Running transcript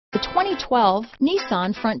The 2012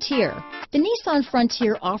 Nissan Frontier. The Nissan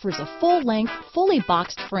Frontier offers a full-length, fully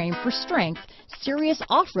boxed frame for strength, serious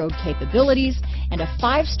off-road capabilities, and a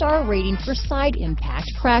 5-star rating for side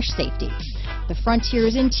impact crash safety. The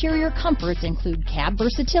Frontier's interior comforts include cab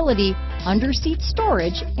versatility, under-seat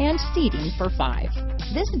storage, and seating for 5.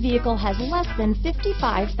 This vehicle has less than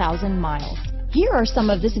 55,000 miles. Here are some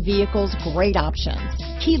of this vehicle's great options: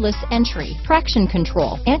 keyless entry, traction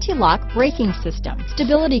control, anti-lock braking system,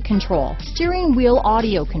 stability control, steering wheel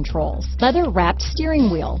audio controls, leather-wrapped steering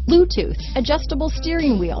wheel, Bluetooth, adjustable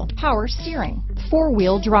steering wheel, power steering,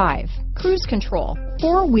 4-wheel drive, cruise control,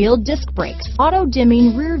 4-wheel disc brakes,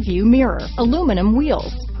 auto-dimming rear-view mirror, aluminum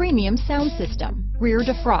wheels, premium sound system, rear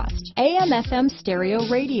defrost, AM/FM stereo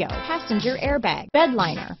radio, passenger airbag, bed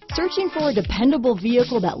liner. Searching for a dependable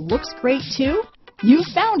vehicle that looks great too? You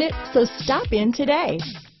found it, so stop in today.